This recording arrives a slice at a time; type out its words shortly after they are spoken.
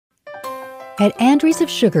At Andreas of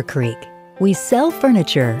Sugar Creek, we sell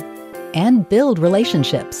furniture and build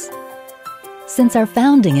relationships. Since our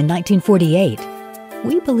founding in 1948,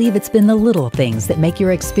 we believe it's been the little things that make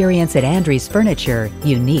your experience at Andreas Furniture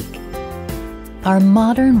unique. Our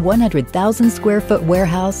modern 100,000 square foot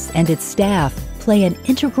warehouse and its staff play an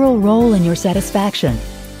integral role in your satisfaction.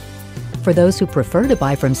 For those who prefer to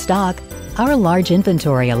buy from stock, our large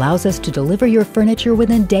inventory allows us to deliver your furniture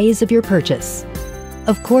within days of your purchase.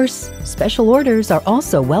 Of course, special orders are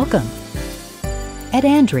also welcome. At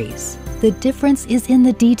Andreas, the difference is in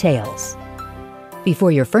the details.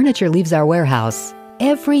 Before your furniture leaves our warehouse,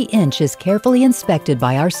 every inch is carefully inspected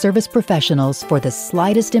by our service professionals for the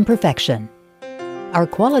slightest imperfection. Our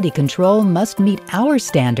quality control must meet our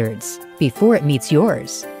standards before it meets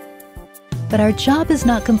yours. But our job is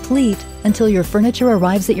not complete until your furniture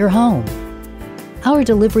arrives at your home. Our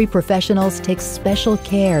delivery professionals take special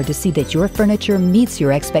care to see that your furniture meets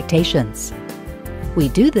your expectations. We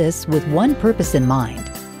do this with one purpose in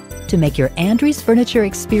mind: to make your Andreas Furniture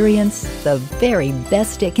experience the very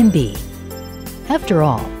best it can be. After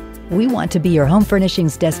all, we want to be your home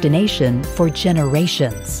furnishings destination for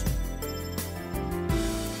generations.